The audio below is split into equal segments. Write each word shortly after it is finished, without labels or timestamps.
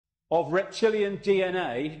of reptilian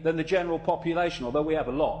DNA than the general population, although we have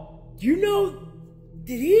a lot. You know,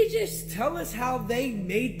 did he just tell us how they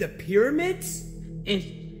made the pyramids? And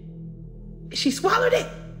she swallowed it.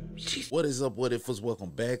 What is up, what ifers?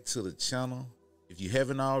 Welcome back to the channel. If you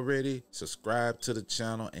haven't already, subscribe to the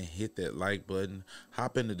channel and hit that like button.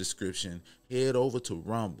 Hop in the description, head over to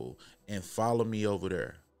Rumble and follow me over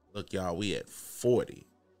there. Look, y'all, we at 40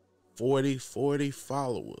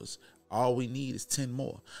 followers. All we need is 10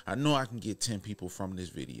 more. I know I can get 10 people from this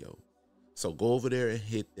video. So go over there and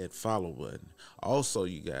hit that follow button. Also,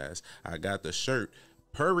 you guys, I got the shirt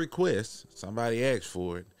per request. Somebody asked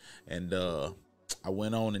for it. And I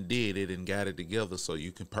went on and did it and got it together so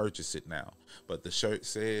you can purchase it now. But the shirt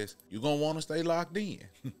says, you're going to want to stay locked in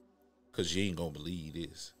because you ain't going to believe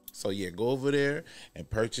this. So yeah, go over there and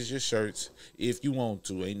purchase your shirts if you want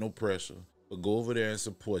to. Ain't no pressure. But go over there and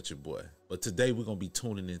support your boy. But today we're going to be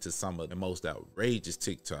tuning into some of the most outrageous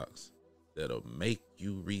TikToks that'll make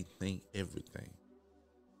you rethink everything.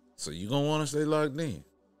 So you're going to want to stay locked in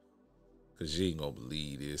because you ain't going to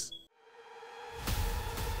believe this.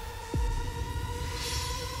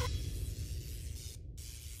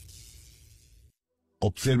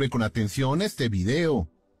 Observe con atención este video.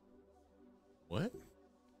 What?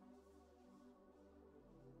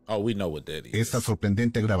 Oh, we know what that is. Esta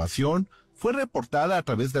sorprendente grabación fue reportada a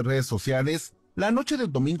través de redes sociales la noche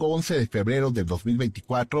del domingo 11 de febrero del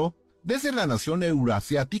 2024 desde la nación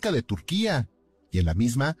euroasiática de Turquía, y en la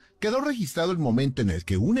misma quedó registrado el momento en el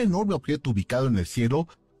que un enorme objeto ubicado en el cielo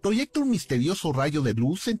proyecta un misterioso rayo de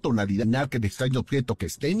luz en tonalidad que el extraño objeto que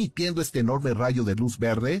está emitiendo este enorme rayo de luz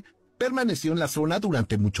verde permaneció en la zona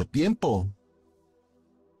durante mucho tiempo.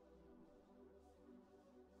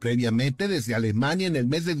 Previamente, desde Alemania en el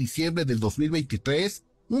mes de diciembre del 2023,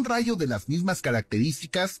 un rayo de las mismas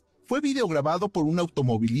características fue videograbado por un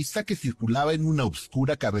automovilista que circulaba en una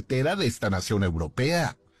oscura carretera de esta nación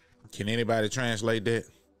europea. Can anybody translate that?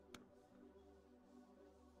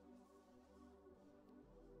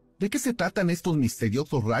 ¿De qué se tratan estos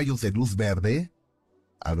misteriosos rayos de luz verde?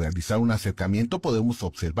 Al realizar un acercamiento podemos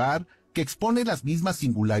observar que expone las mismas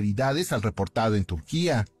singularidades al reportado en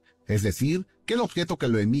Turquía, es decir, que el objeto que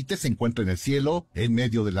lo emite se encuentra en el cielo, en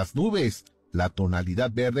medio de las nubes. La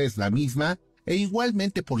tonalidad verde es la misma, e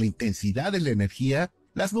igualmente por la intensidad de la energía,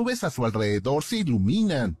 las nubes a su alrededor se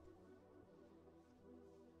iluminan.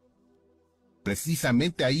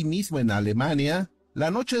 Precisamente ahí mismo en Alemania,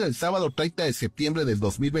 la noche del sábado 30 de septiembre del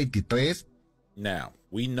 2023, now,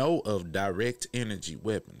 we know of direct energy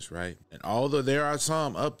weapons, right? And although there are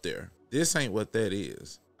some up there, this ain't what that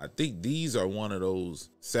is. I think these are one of those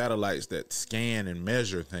satellites that scan and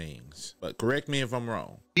measure things. But correct me if I'm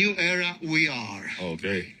wrong. New era we are.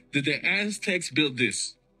 Okay. Did the Aztecs build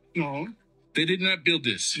this? No. They did not build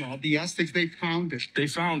this. No, the Aztecs, they found it. They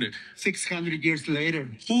found it. 600 years later.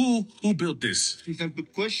 Who built this? It's a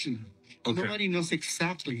good question. Okay. Nobody knows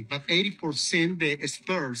exactly, but 80% the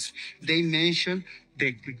experts, they mention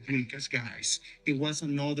the Incas guys. It was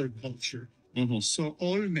another culture. So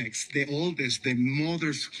Olmecs, the oldest, the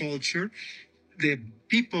mother's culture, the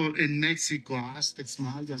people in Mexico, Aztecs,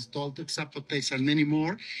 Mayas, Toltecs, Zapotecs, and many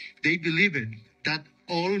more, they believe it, that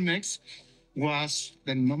Olmecs was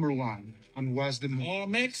the number one and was the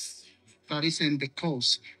Olmecs? That is in the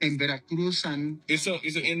coast, in Veracruz and... It's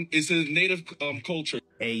a native culture.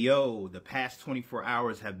 Hey, yo, the past 24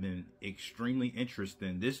 hours have been extremely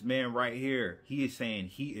interesting. This man right here, he is saying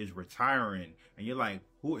he is retiring. And you're like,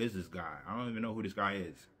 who is this guy? I don't even know who this guy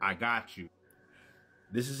is. I got you.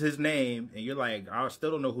 This is his name. And you're like, I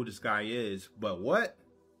still don't know who this guy is. But what?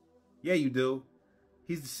 Yeah, you do.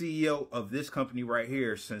 He's the CEO of this company right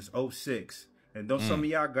here since 2006. And don't some of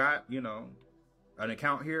y'all got, you know, an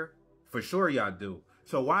account here? For sure y'all do.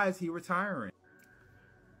 So why is he retiring?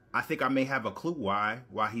 I think I may have a clue why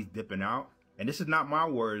he's dipping out. And this is not my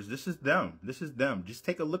words. This is them. This is them. Just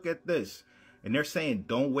take a look at this. And they're saying,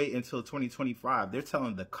 don't wait until 2025. They're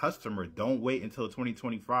telling the customer, don't wait until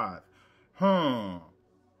 2025.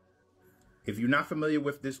 If you're not familiar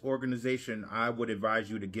with this organization, I would advise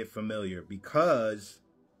you to get familiar because,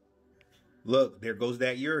 look, there goes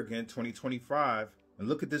that year again, 2025. And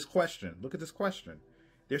look at this question. Look at this question.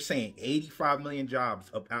 They're saying 85 million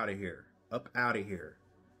jobs up out of here. Up out of here.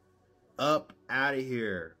 Up out of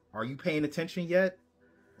here. Are you paying attention yet?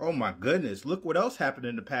 Oh my goodness. Look what else happened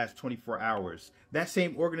in the past 24 hours. That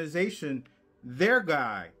same organization, their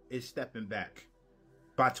guy is stepping back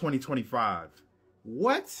by 2025.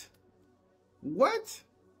 What? What?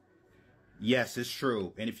 Yes, it's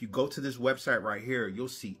true. And if you go to this website right here, you'll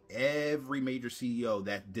see every major CEO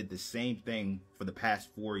that did the same thing for the past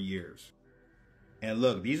 4 years. And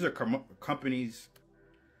look, these are companies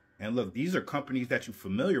And look, these are companies that you're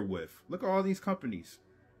familiar with. Look at all these companies.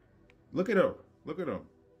 Look at them. Look at them.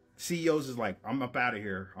 CEOs is like, I'm up out of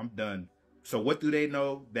here. I'm done. So what do they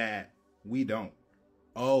know that we don't?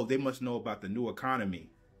 Oh, they must know about the new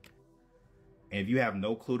economy. And if you have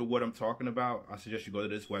no clue to what I'm talking about, I suggest you go to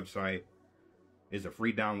this website. There's a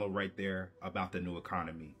free download right there about the new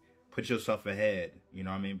economy. Put yourself ahead, you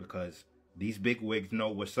know what I mean? Because these big wigs know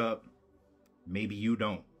what's up. Maybe you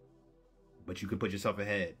don't, but you can put yourself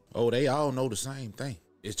ahead. Oh, they all know the same thing.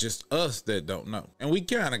 It's just us that don't know. And we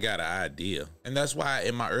kind of got an idea. And that's why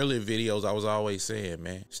in my earlier videos, I was always saying,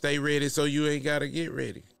 man, stay ready so you ain't got to get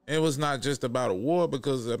ready. And it was not just about a war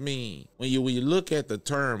because, I mean, when you look at the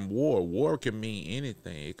term war can mean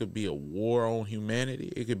anything. It could be a war on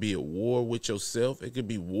humanity. It could be a war with yourself. It could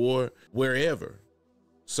be war wherever.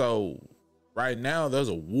 So right now, there's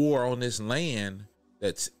a war on this land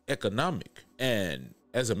that's economic. And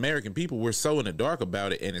as American people, we're so in the dark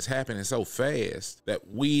about it, and it's happening so fast that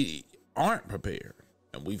we aren't prepared.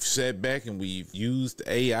 And we've sat back and we've used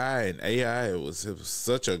AI, and AI, it was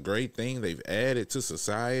such a great thing they've added to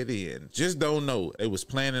society, and just don't know they was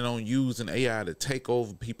planning on using AI to take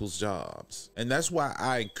over people's jobs. And that's why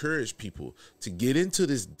I encourage people to get into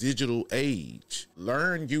this digital age.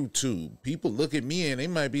 Learn YouTube. People look at me and they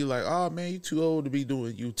might be like, oh man, you too old to be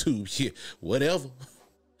doing YouTube. Yeah, whatever.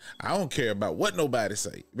 I don't care about what nobody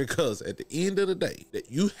say, because at the end of the day,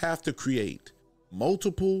 that you have to create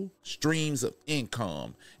multiple streams of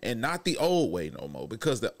income, and not the old way no more,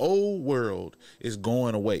 because the old world is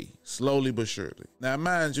going away slowly but surely. Now,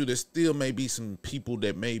 mind you, there still may be some people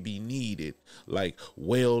that may be needed, like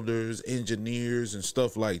welders, engineers, and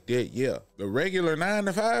stuff like that. Yeah, the regular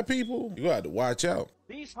 9-to-5 people, you got to watch out.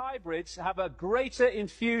 These hybrids have a greater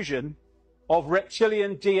infusion of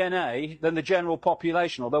reptilian DNA than the general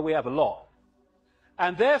population, although we have a lot.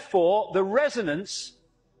 And therefore, the resonance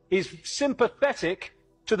is sympathetic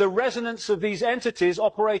to the resonance of these entities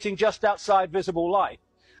operating just outside visible light.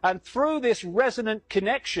 And through this resonant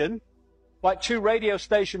connection, like two radio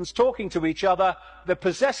stations talking to each other, the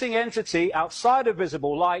possessing entity outside of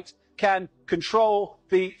visible light can control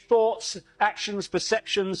the thoughts, actions,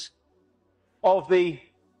 perceptions of the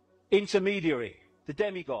intermediary, the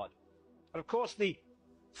demigod. And of course, the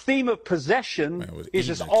theme of possession is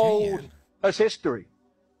as old as history,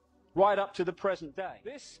 right up to the present day.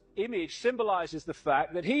 This image symbolizes the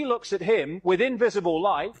fact that he looks at him with invisible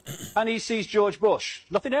light and he sees George Bush,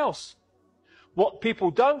 nothing else. What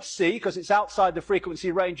people don't see, because it's outside the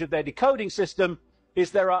frequency range of their decoding system,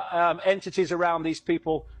 is there are entities around these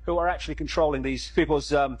people who are actually controlling these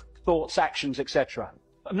people's thoughts, actions, etc.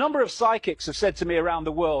 A number of psychics have said to me around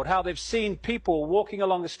the world how they've seen people walking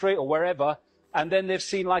along the street or wherever, and then they've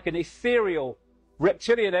seen like an ethereal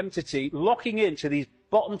reptilian entity locking into these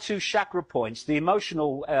bottom two chakra points, the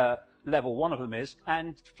emotional level, one of them is,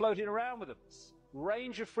 and floating around with them.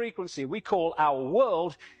 Range of frequency we call our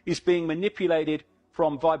world is being manipulated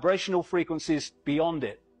from vibrational frequencies beyond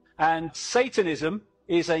it. And Satanism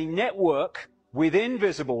is a network within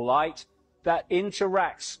visible light that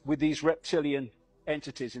interacts with these reptilian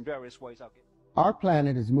entities in various ways. Our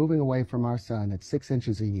planet is moving away from our sun at 6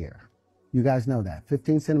 inches a year. You guys know that.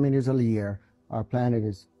 15 centimeters a year, our planet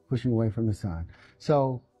is pushing away from the sun.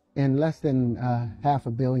 So in less than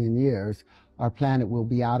 500 million years, our planet will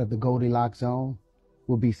be out of the Goldilocks zone.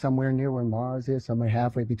 We'll be somewhere near where Mars is, somewhere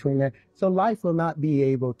halfway between there. So life will not be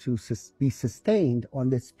able to be sustained on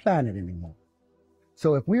this planet anymore.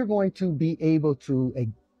 So if we're going to be able to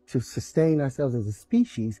sustain ourselves as a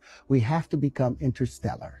species, we have to become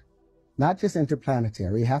interstellar. Not just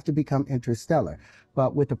interplanetary, we have to become interstellar.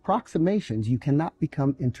 But with approximations, you cannot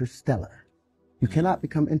become interstellar. You cannot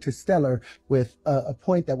become interstellar with a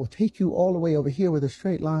point that will take you all the way over here with a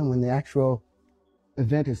straight line when the actual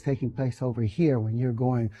event is taking place over here. When you're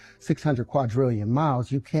going 600 quadrillion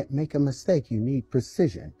miles, you can't make a mistake. You need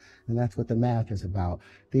precision. And that's what the math is about.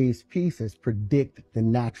 These pieces predict the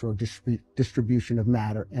natural distribution of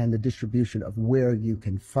matter and the distribution of where you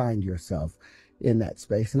can find yourself in that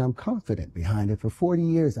space. And I'm confident behind it. For 40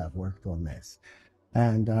 years, I've worked on this.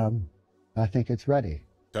 And I think it's ready.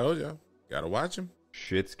 Told you. Gotta watch him.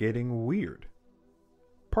 Shit's getting weird.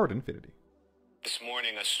 Part Infinity. This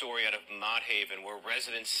morning, a story out of Mott Haven where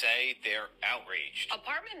residents say they're outraged.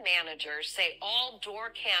 Apartment managers say all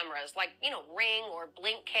door cameras, like, Ring or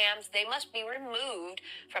Blink cams, they must be removed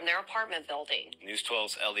from their apartment building. News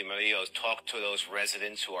 12's Ellie Murillo talked to those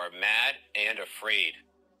residents who are mad and afraid.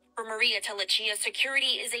 For Maria Telechia,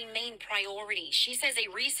 security is a main priority. She says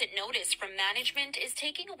a recent notice from management is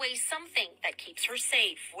taking away something that keeps her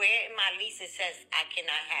safe. Where in my lease it says I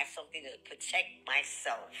cannot have something to protect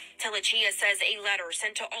myself. Telechia says a letter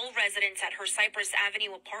sent to all residents at her Cypress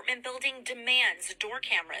Avenue apartment building demands door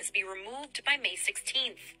cameras be removed by May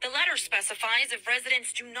 16th. The letter specifies if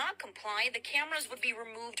residents do not comply, the cameras would be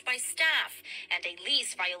removed by staff and a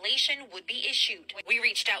lease violation would be issued. We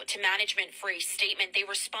reached out to management for a statement. They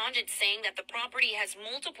responded saying that the property has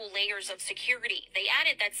multiple layers of security. They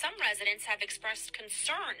added that some residents have expressed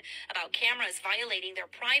concern about cameras violating their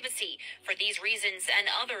privacy. For these reasons and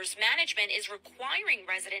others, management is requiring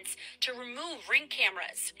residents to remove Ring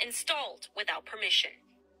cameras installed without permission.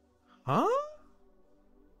 Huh?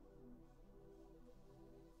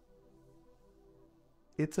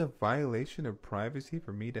 It's a violation of privacy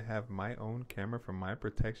for me to have my own camera for my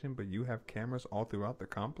protection, but you have cameras all throughout the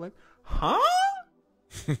complex? Huh?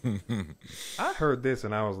 I heard this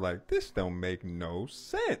and I was like, this don't make no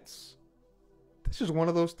sense. This is one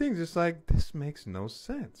of those things. It's like, this makes no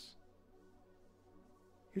sense.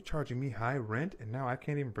 You're charging me high rent and now I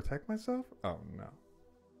can't even protect myself? Oh no.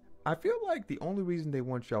 I feel like the only reason they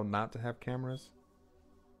want y'all not to have cameras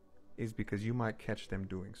is because you might catch them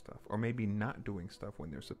doing stuff, or maybe not doing stuff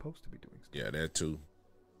when they're supposed to be doing stuff. Yeah, that too.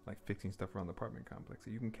 Like fixing stuff around the apartment complex.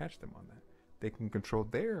 So you can catch them on that. They can control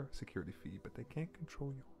their security feed, but they can't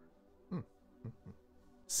control yours.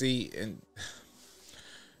 See, and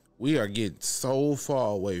we are getting so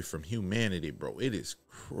far away from humanity, bro. It is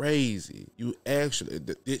crazy. You actually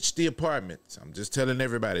ditch the apartments. I'm just telling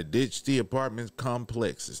everybody, ditch the apartment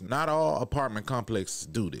complexes. Not all apartment complexes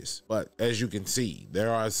do this, but as you can see,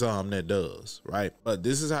 there are some that does, right? But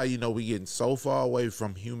this is how you know we getting so far away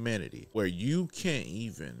from humanity where you can't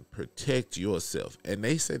even protect yourself. And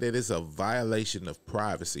they say that it's a violation of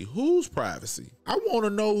privacy. Whose privacy? I want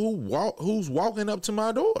to know who's walking up to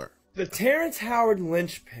my door. The Terrence Howard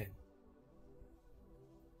linchpin.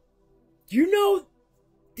 You know,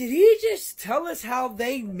 did he just tell us how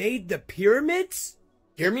they made the pyramids?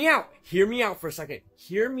 Hear me out. Hear me out for a second.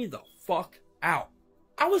 Hear me the fuck out.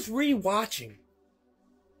 I was rewatching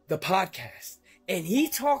the podcast, and he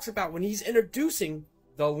talks about when he's introducing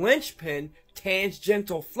the linchpin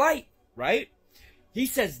tangential flight, right? He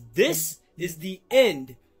says this is the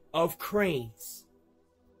end of cranes.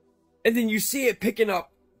 And then you see it picking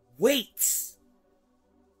up weights.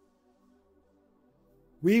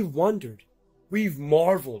 We've wondered, we've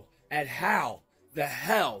marveled at how the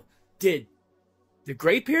hell did the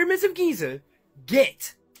Great Pyramids of Giza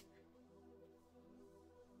get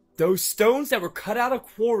those stones that were cut out of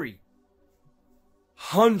quarry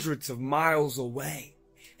hundreds of miles away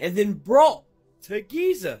and then brought to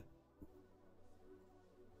Giza.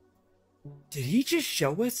 Did he just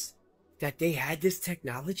show us that they had this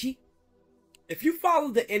technology? If you follow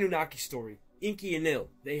the Anunnaki story, Enki and Il,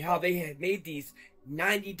 how they had made these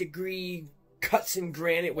 90-degree cuts in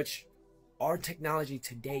granite, which our technology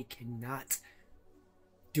today cannot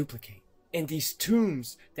duplicate. And these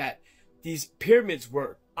tombs, these pyramids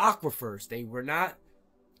were aquifers. They were not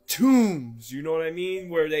tombs, you know what I mean?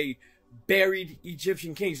 Where they buried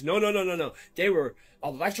Egyptian kings. No. They were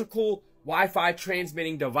electrical Wi-Fi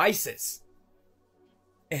transmitting devices.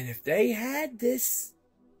 And if they had this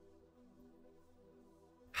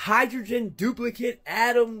hydrogen duplicate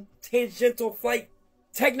atom tangential flight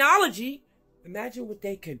technology, imagine what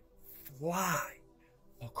they could fly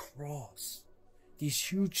across these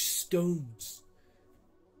huge stones.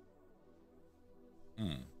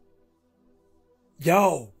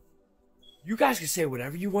 Yo, you guys can say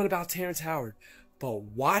whatever you want about Terrence Howard, but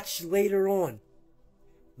watch later on,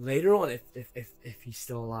 if he's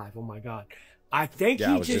still alive. Oh my God. I think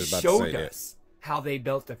he just showed us how they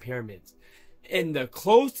built the pyramids. And the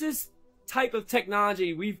closest type of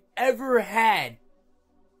technology we've ever had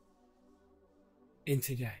in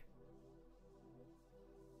today.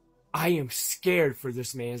 I am scared for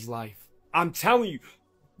this man's life. I'm telling you,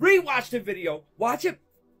 rewatch the video, watch it.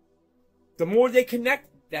 The more they connect,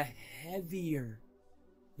 the heavier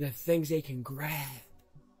the things they can grab.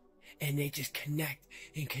 And they just connect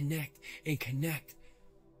and connect and connect.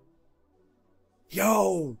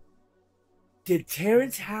 Yo, did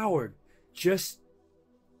Terrence Howard just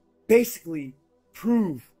basically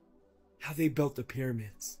prove how they built the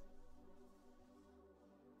pyramids?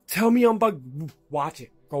 Tell me I'm bugged. Watch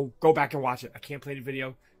it. Go back and watch it. I can't play the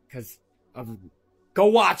video because of... Go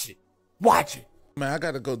watch it. Watch it. Man, I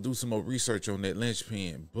got to go do some more research on that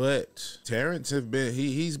linchpin. But Terrence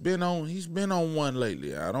he's been on one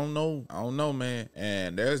lately. I don't know, man.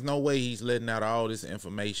 And there's no way he's letting out all this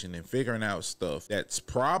information and figuring out stuff that's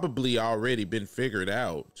probably already been figured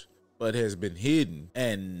out, but has been hidden,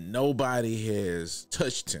 and nobody has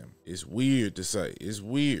touched him. It's weird to say. It's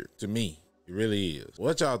weird to me. It really is.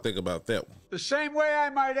 What y'all think about that one? The same way, I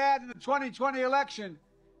might add, in the 2020 election,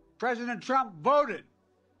 President Trump voted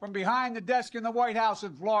from behind the desk in the White House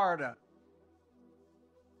in Florida.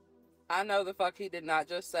 I know the fuck he did not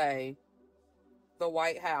just say the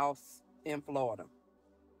White House in Florida.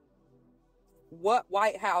 What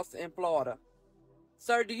White House in Florida?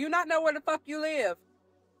 Sir, do you not know where the fuck you live?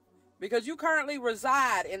 Because you currently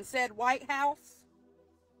reside in said White House,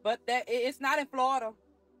 but that it's not in Florida.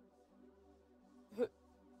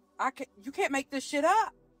 You can't make this shit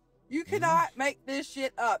up. You cannot make this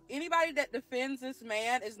shit up. Anybody that defends this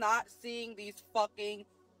man is not seeing these fucking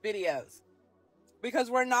videos. Because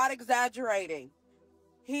we're not exaggerating.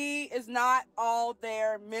 He is not all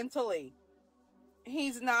there mentally.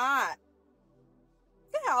 He's not.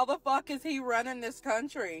 How the fuck is he running this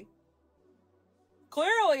country?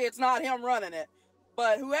 Clearly it's not him running it.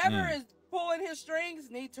 But whoever is pulling his strings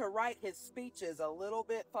need to write his speeches a little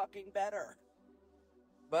bit fucking better.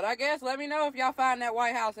 But I guess let me know if y'all find that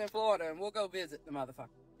White House in Florida and we'll go visit the motherfucker.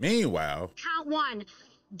 Meanwhile, Count 1,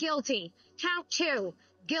 guilty. Count 2,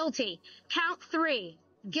 guilty. Count 3,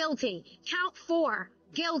 guilty. Count 4,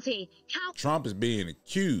 guilty. Count. Trump is being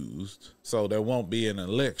accused, so there won't be an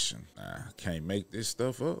election. I can't make this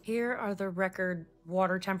stuff up. Here are the record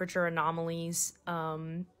water temperature anomalies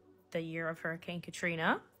the year of Hurricane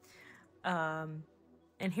Katrina. And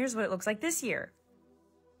here's what it looks like this year.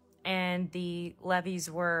 And the levees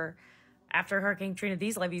were, after Hurricane Katrina,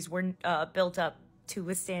 these levees were built up to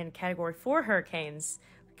withstand Category 4 hurricanes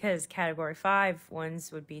because Category 5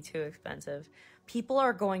 ones would be too expensive. People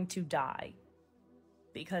are going to die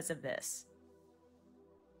because of this.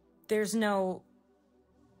 There's no...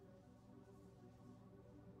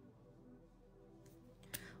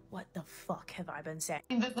 What the fuck have I been saying?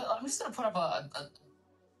 I'm just going to put up a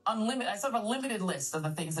limited list of the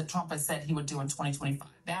things that Trump has said he would do in 2025.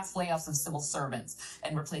 Mass layoffs of civil servants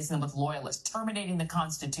and replacing them with loyalists, terminating the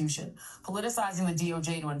Constitution, politicizing the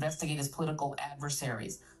DOJ to investigate his political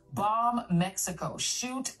adversaries, bomb Mexico,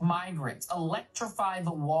 shoot migrants, electrify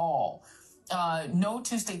the wall, no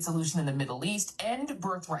two-state solution in the Middle East, end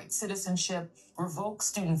birthright citizenship, revoke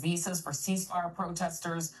student visas for ceasefire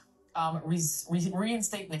protesters,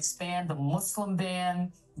 reinstate and expand the Muslim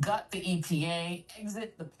ban, gut the EPA,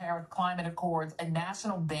 exit the Paris Climate Accords, a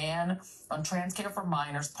national ban on trans care for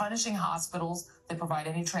minors, punishing hospitals that provide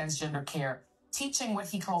any transgender care, teaching what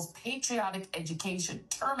he calls patriotic education,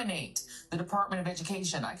 terminate the Department of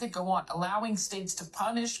Education. I could go on, allowing states to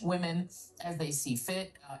punish women as they see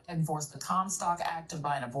fit, enforce the Comstock Act to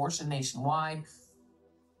ban abortion nationwide.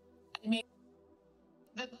 I mean,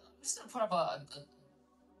 I'm just going to put up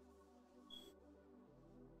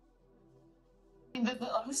I'm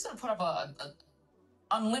just going to put up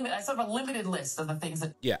a limited list of the things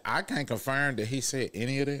that... Yeah, I can't confirm that he said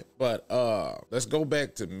any of that, but let's go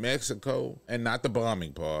back to Mexico and not the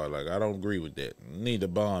bombing part. Like, I don't agree with that. You need to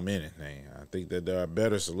bomb anything. I think that there are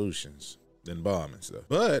better solutions than bombing stuff.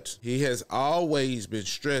 But he has always been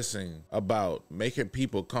stressing about making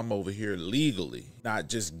people come over here legally, not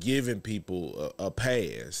just giving people a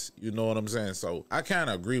pass. You know what I'm saying? So I kind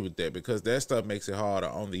of agree with that, because that stuff makes it harder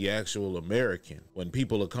on the actual American. When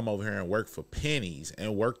people will come over here and work for pennies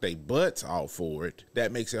and work their butts off for it,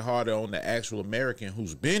 that makes it harder on the actual American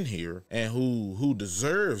who's been here and who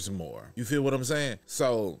deserves more. You feel what I'm saying?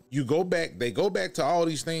 So they go back to all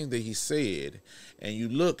these things that he said, and you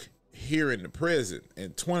look here in the present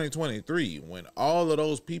in 2023 when all of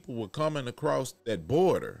those people were coming across that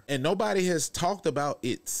border, and nobody has talked about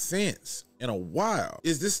it since in a while.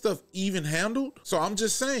 Is this stuff even handled? So I'm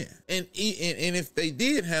just saying, and if they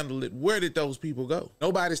did handle it, where did those people go?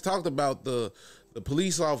 Nobody's talked about the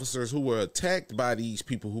police officers who were attacked by these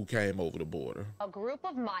people who came over the border. A group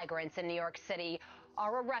of migrants in New York City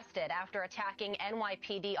are arrested after attacking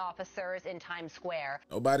NYPD officers in Times Square.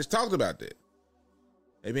 Nobody's talked about that.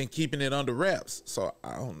 They've been keeping it under wraps. So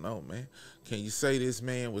I don't know, man. Can you say this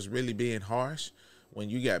man was really being harsh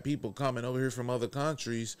when you got people coming over here from other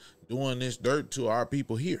countries doing this dirt to our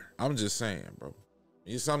people here? I'm just saying, bro.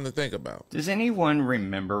 It's something to think about. Does anyone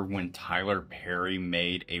remember when Tyler Perry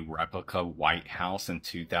made a replica White House in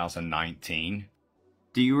 2019?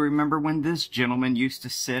 Do you remember when this gentleman used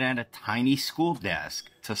to sit at a tiny school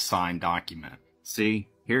desk to sign documents? See,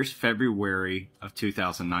 here's February of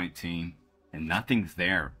 2019. And nothing's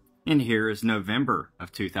there. And here is November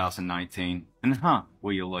of 2019. And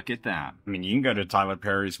will you look at that? I mean, you can go to Tyler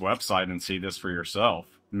Perry's website and see this for yourself.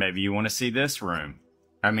 Maybe you want to see this room.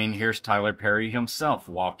 I mean, here's Tyler Perry himself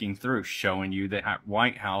walking through, showing you the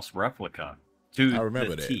White House replica. To I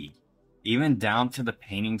remember the that. T, even down to the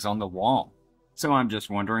paintings on the wall. So I'm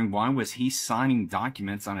just wondering, why was he signing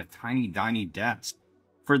documents on a tiny desk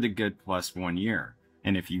for the good plus 1 year?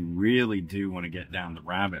 And if you really do want to get down the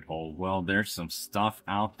rabbit hole, well, there's some stuff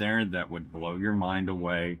out there that would blow your mind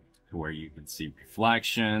away, to where you can see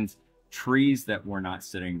reflections, trees that were not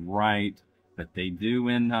sitting right, but they do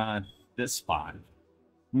in this spot.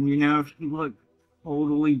 And you know, if you look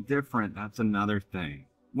totally different, that's another thing.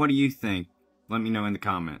 What do you think? Let me know in the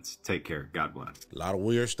comments. Take care. God bless. A lot of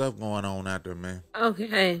weird stuff going on out there, man.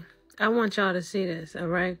 Okay, I want y'all to see this, all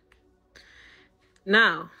right?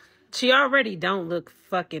 Now, she already don't look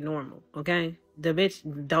fucking normal, okay? The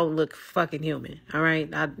bitch don't look fucking human, all right?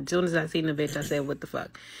 As soon as I seen the bitch, I said, what the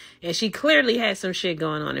fuck? And she clearly had some shit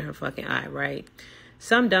going on in her fucking eye, right?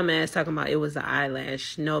 Some dumbass talking about it was an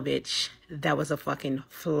eyelash. No, bitch. That was a fucking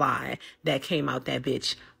fly that came out that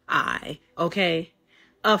bitch eye, okay?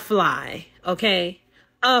 A fly, okay?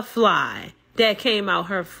 A fly that came out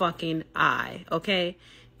her fucking eye, okay?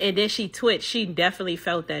 And then she twitched. She definitely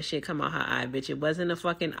felt that shit come out her eye, bitch. It wasn't a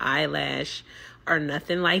fucking eyelash or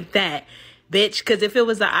nothing like that, bitch. Because if it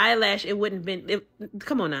was an eyelash, it wouldn't been...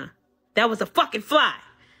 come on now. That was a fucking fly.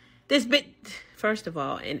 This bitch... First of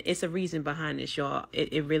all, and it's a reason behind this, y'all.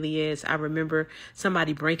 It really is. I remember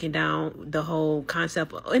somebody breaking down the whole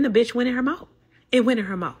concept, and the bitch went in her mouth. It went in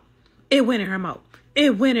her mouth. It went in her mouth.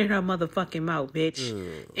 It went in her motherfucking mouth, bitch.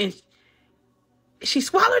 And she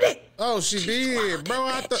swallowed it. Oh, she did, bro.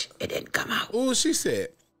 I thought it didn't come out. Oh, she said,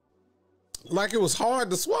 like it was hard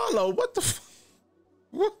to swallow. What the?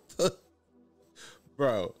 What the?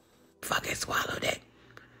 Bro. Fucking swallowed it.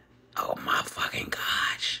 Oh my fucking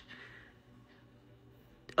gosh.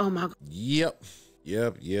 Oh my. Yep.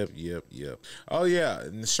 Oh yeah,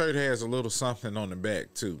 and the shirt has a little something on the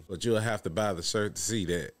back too, but you'll have to buy the shirt to see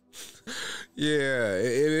that. Yeah,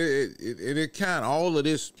 it kind of, all of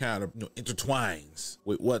this kind of intertwines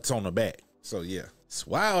with what's on the back. So yeah, it's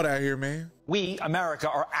wild out here, man. We, America,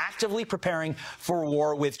 are actively preparing for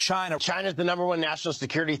war with China. China's the #1 national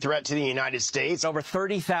security threat to the United States. Over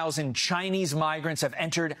 30,000 Chinese migrants have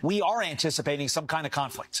entered. We are anticipating some kind of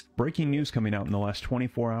conflict. Breaking news coming out in the last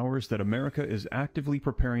 24 hours that America is actively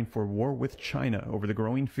preparing for war with China over the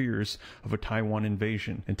growing fears of a Taiwan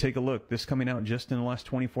invasion. And take a look, this coming out just in the last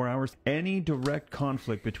 24 hours. Any direct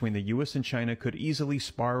conflict between the U.S. and China could easily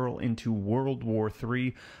spiral into World War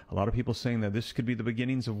III. A lot of people saying that this could be the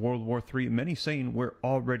beginnings of World War III. Many saying we're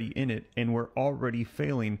already in it and we're already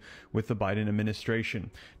failing with the Biden administration.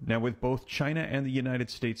 Now, with both China and the United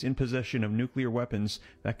States in possession of nuclear weapons,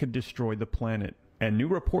 that could destroy the planet. And new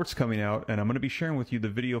reports coming out, and I'm going to be sharing with you the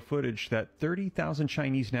video footage, that 30,000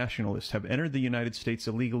 Chinese nationalists have entered the United States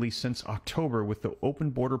illegally since October with the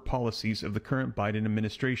open border policies of the current Biden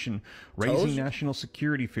administration, raising national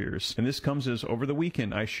security fears. And this comes as, over the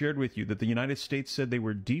weekend, I shared with you that the United States said they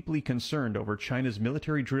were deeply concerned over China's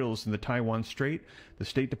military drills in the Taiwan Strait. The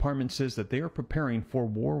State Department says that they are preparing for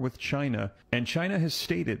war with China, and China has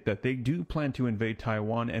stated that they do plan to invade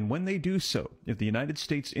Taiwan, and when they do so, if the United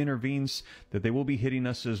States intervenes, that they will be hitting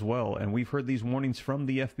us as well. And we've heard these warnings from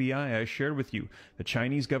the FBI. I shared with you the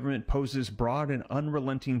Chinese government poses broad and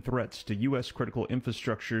unrelenting threats to U.S. critical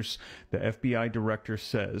infrastructures, the FBI director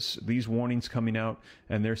says. These warnings coming out,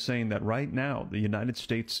 and they're saying that right now the United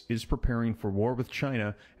States is preparing for war with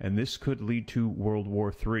China, and this could lead to World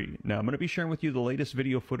War III. Now, I'm going to be sharing with you the latest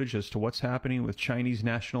video footage as to what's happening with Chinese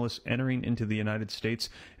nationalists entering into the United States.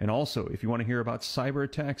 And also, if you want to hear about cyber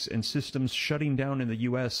attacks and systems shutting down in the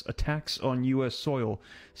U.S., attacks on U.S. soil,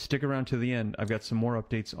 stick around to the end. I've got some more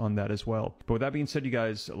updates on that as well. But with that being said, you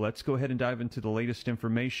guys, let's go ahead and dive into the latest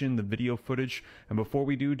information, the video footage. And before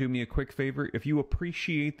we do me a quick favor. If you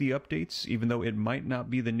appreciate the updates, even though it might not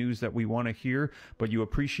be the news that we want to hear, but you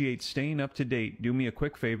appreciate staying up to date, do me a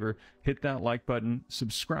quick favor. Hit that like button.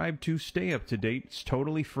 Subscribe to stay up to date. It's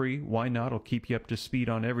totally free. Why not? It'll keep you up to speed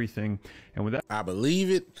on everything. And with that, I believe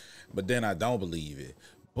it, but then I don't believe it.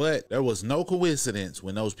 But there was no coincidence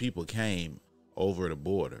when those people came over the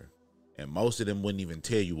border, and most of them wouldn't even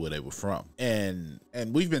tell you where they were from. And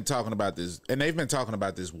we've been talking about this, and they've been talking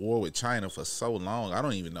about this war with China for so long, I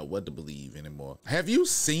don't even know what to believe anymore. Have you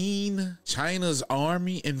seen China's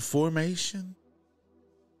army in formation?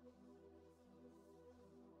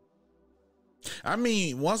 I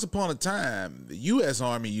mean, once upon a time, the U.S.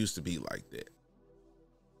 Army used to be like that.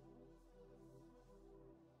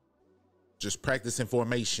 Just practicing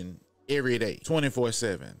formation every day,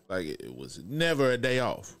 24/7. Like it was never a day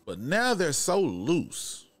off. But now they're so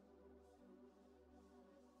loose.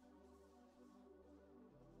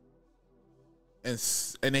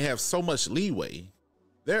 And they have so much leeway.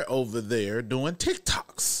 They're over there doing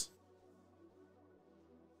TikToks.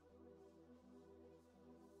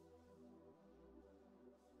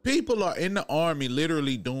 People are in the army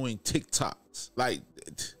literally doing TikToks. Like,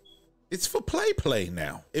 it's for play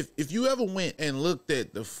now. If you ever went and looked at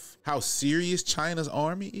how serious China's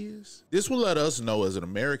army is, this will let us know as an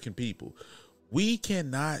American people, we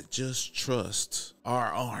cannot just trust our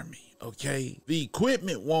army, okay? The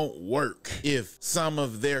equipment won't work if some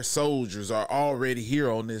of their soldiers are already here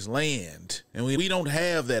on this land and we don't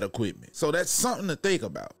have that equipment. So that's something to think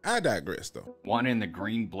about. I digress though. One in the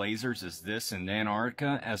green blazers is this in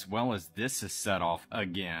Antarctica, as well as this is set off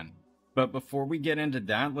again. But before we get into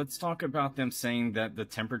that, let's talk about them saying that the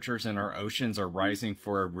temperatures in our oceans are rising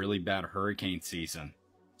for a really bad hurricane season.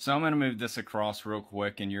 So I'm going to move this across real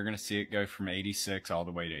quick and you're going to see it go from 86 all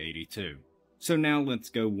the way to 82. So now let's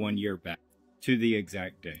go 1 year back to the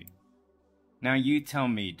exact date. Now you tell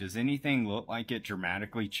me, does anything look like it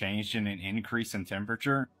dramatically changed in an increase in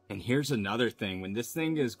temperature? And here's another thing, when this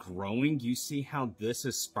thing is growing, you see how this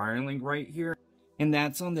is spiraling right here? And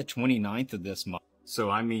that's on the 29th of this month.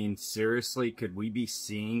 So I mean, seriously, could we be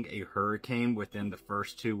seeing a hurricane within the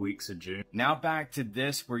first 2 weeks of June? Now back to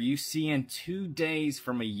this, where you see in 2 days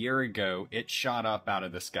from a year ago, it shot up out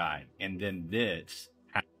of the sky. And then this.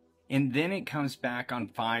 And then it comes back on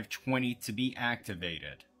 5/20 to be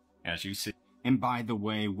activated, as you see. And by the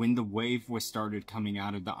way, when the wave was started coming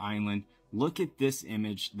out of the island, look at this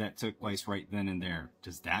image that took place right then and there.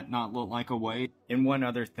 Does that not look like a wave? And one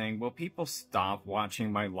other thing, will people stop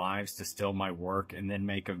watching my lives to steal my work and then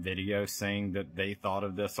make a video saying that they thought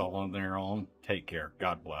of this all on their own? Take care.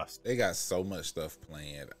 God bless. They got so much stuff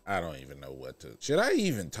planned. I don't even know what to. Should I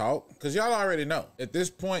even talk? Because y'all already know. At this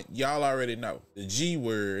point, y'all already know. The G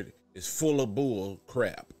word is full of bull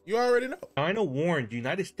crap. You already know. China warned the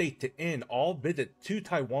United States to end all visits to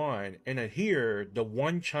Taiwan and adhere to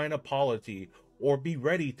one China policy or be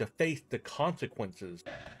ready to face the consequences.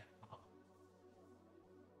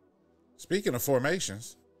 Speaking of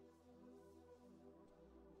formations,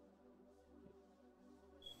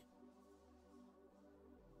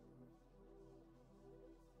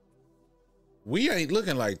 we ain't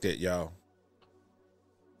looking like that, y'all.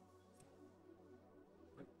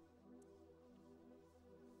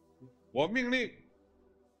 我命令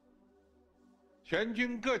全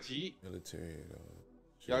军各级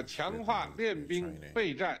要强化练兵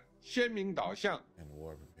备战鲜明导向，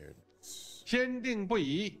坚定不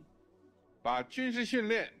移把军事训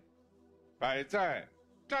练摆在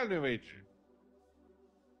战略位置，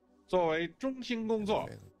作为中心工作，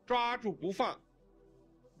抓住不放，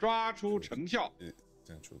抓出成效。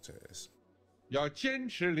要坚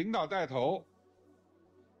持领导带头，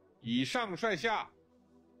以上率下。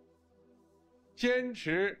 坚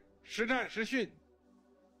持实战实训，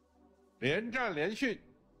连战连训，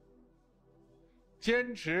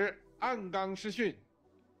坚持按纲施训，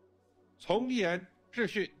从严治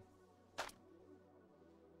训。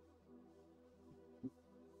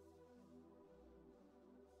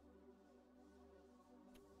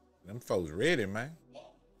Them folks ready, man.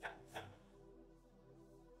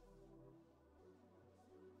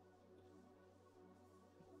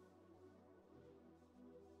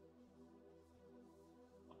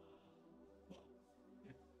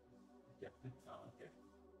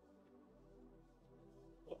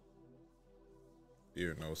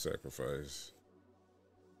 Fear no sacrifice.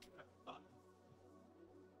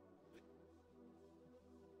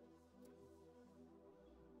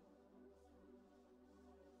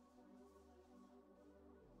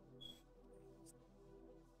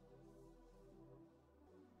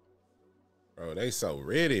 Bro, they so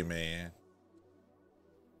ready, man.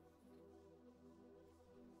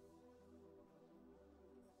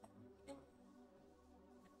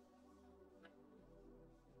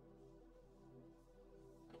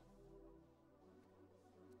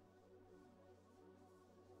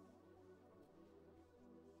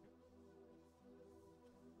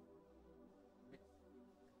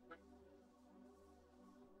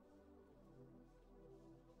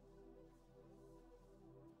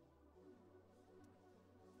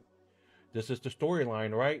 This is the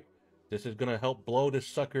storyline, right? This is going to help blow this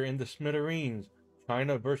sucker into smithereens.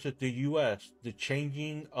 China versus the U.S., the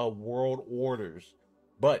changing of world orders.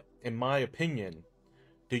 But, in my opinion,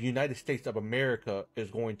 the United States of America is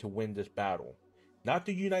going to win this battle. Not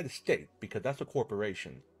the United States, because that's a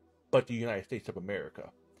corporation, but the United States of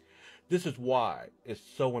America. This is why it's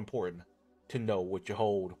so important to know what you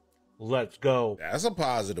hold. Let's go. That's a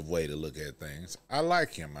positive way to look at things. I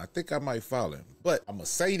like him. I think I might follow him. But I'm going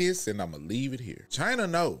to say this and I'm going to leave it here. China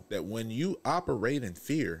know that when you operate in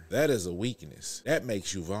fear, that is a weakness. That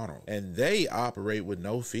makes you vulnerable. And they operate with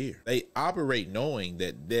no fear. They operate knowing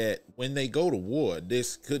that when they go to war,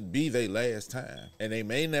 this could be their last time. And they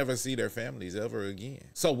may never see their families ever again.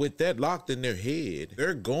 So with that locked in their head,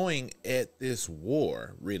 they're going at this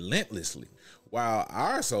war relentlessly, while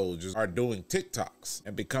our soldiers are doing TikToks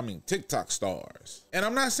and becoming TikTok stars. And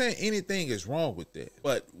I'm not saying anything is wrong with that,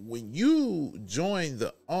 but when you join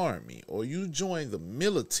the army or you join the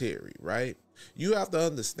military, right? You have to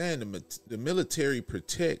understand the military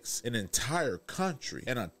protects an entire country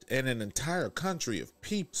and an entire country of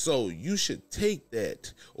people. So you should take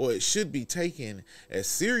that, or it should be taken as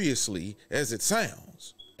seriously as it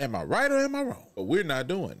sounds. Am I right or am I wrong? But we're not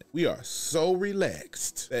doing it. We are so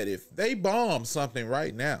relaxed that if they bomb something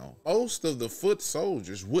right now, most of the foot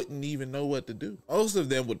soldiers wouldn't even know what to do. Most of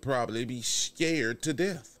them would probably be scared to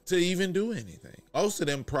death to even do anything. Most of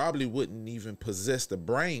them probably wouldn't even possess the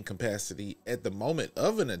brain capacity at the moment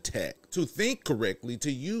of an attack to think correctly,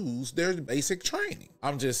 to use their basic training.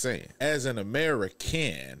 I'm just saying, as an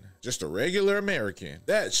American, just a regular American,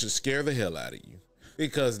 that should scare the hell out of you.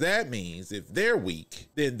 Because that means if they're weak,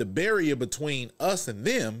 then the barrier between us and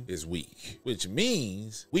them is weak, which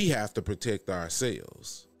means we have to protect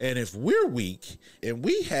ourselves. And if we're weak and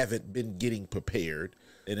we haven't been getting prepared,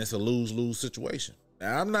 then it's a lose-lose situation.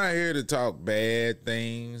 Now, I'm not here to talk bad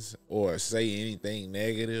things or say anything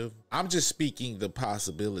negative. I'm just speaking the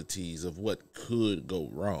possibilities of what could go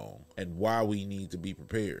wrong and why we need to be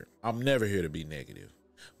prepared. I'm never here to be negative,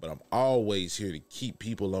 but I'm always here to keep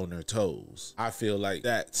people on their toes. I feel like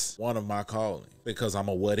that's one of my callings because I'm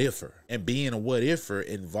a what-ifer. And being a what-ifer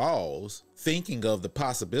involves thinking of the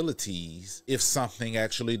possibilities if something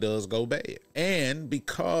actually does go bad. And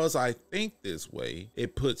because I think this way,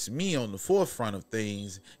 it puts me on the forefront of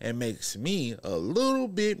things and makes me a little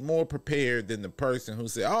bit more prepared than the person who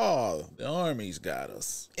said, oh, the Army's got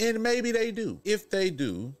us. And maybe they do. If they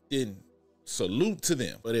do, then salute to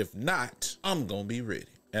them. But if not, I'm gonna be ready.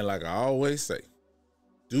 And like I always say,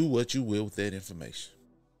 do what you will with that information.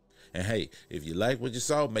 And hey, if you like what you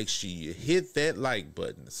saw, make sure you hit that like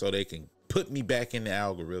button so they can put me back in the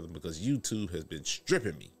algorithm, because YouTube has been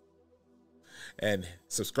stripping me. And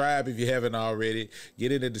subscribe if you haven't already.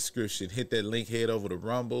 Get in the description, hit that link, head over to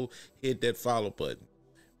Rumble, hit that follow button.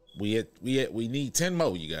 We need 10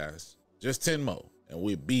 more, you guys. Just 10 more. And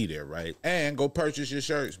we'll be there, right? And go purchase your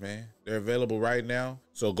shirts, man. They're available right now.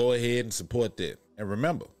 So go ahead and support that. And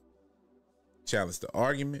remember, challenge the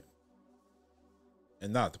argument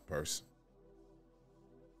and not the person.